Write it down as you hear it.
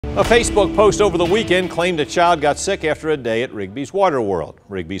A Facebook post over the weekend claimed a child got sick after a day at Rigby's Water World.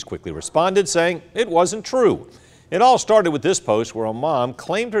 Rigby's quickly responded saying it wasn't true. It all started with this post where a mom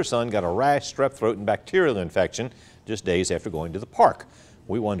claimed her son got a rash, strep throat, and bacterial infection just days after going to the park.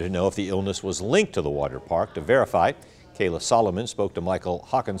 We wanted to know if the illness was linked to the water park. To verify, Kayla Solomon spoke to Michael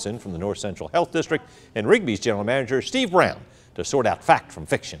Hawkinson from the North Central Health District and Rigby's general manager, Steve Brown, to sort out fact from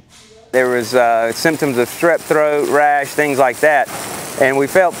fiction. There was symptoms of strep throat, rash, things like that. And we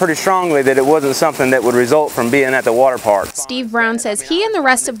felt pretty strongly that it wasn't something that would result from being at the water park. Steve Brown says he and the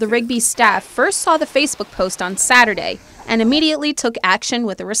rest of the Rigby staff first saw the Facebook post on Saturday and immediately took action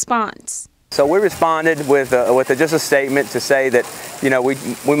with a response. So we responded with just a statement to say that, you know, we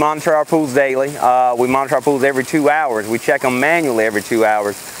monitor our pools daily. We monitor our pools every 2 hours. We check them manually every 2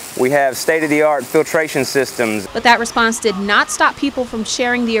 hours. We have state-of-the-art filtration systems. But that response did not stop people from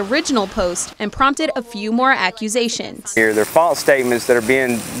sharing the original post and prompted a few more accusations. Here, they're false statements that are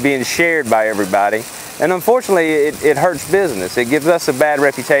being shared by everybody. And unfortunately, it hurts business. It gives us a bad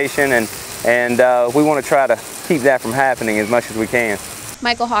reputation, and we want to try to keep that from happening as much as we can.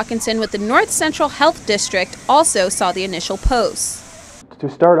 Michael Hawkinson with the North Central Health District also saw the initial posts. To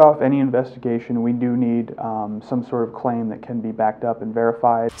start off any investigation, we do need some sort of claim that can be backed up and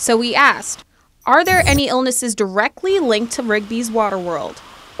verified. So we asked, are there any illnesses directly linked to Rigby's Water World?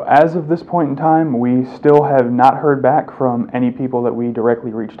 As of this point in time, we still have not heard back from any people that we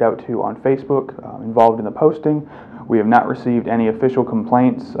directly reached out to on Facebook involved in the posting. We have not received any official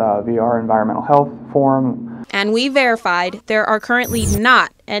complaints via our environmental health forum. And we verified there are currently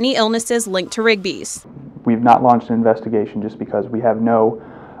not any illnesses linked to Rigby's. We've not launched an investigation just because we have no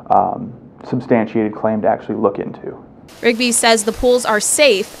substantiated claim to actually look into. Rigby says the pools are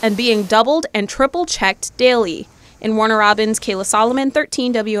safe and being doubled and triple checked daily. In Warner Robins, Kayla Solomon,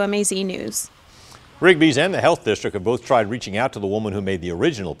 13 WMAZ News. Rigby's and the Health District have both tried reaching out to the woman who made the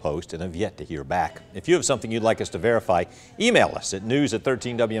original post and have yet to hear back. If you have something you'd like us to verify, email us at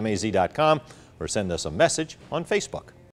news@13wmaz.com or send us a message on Facebook.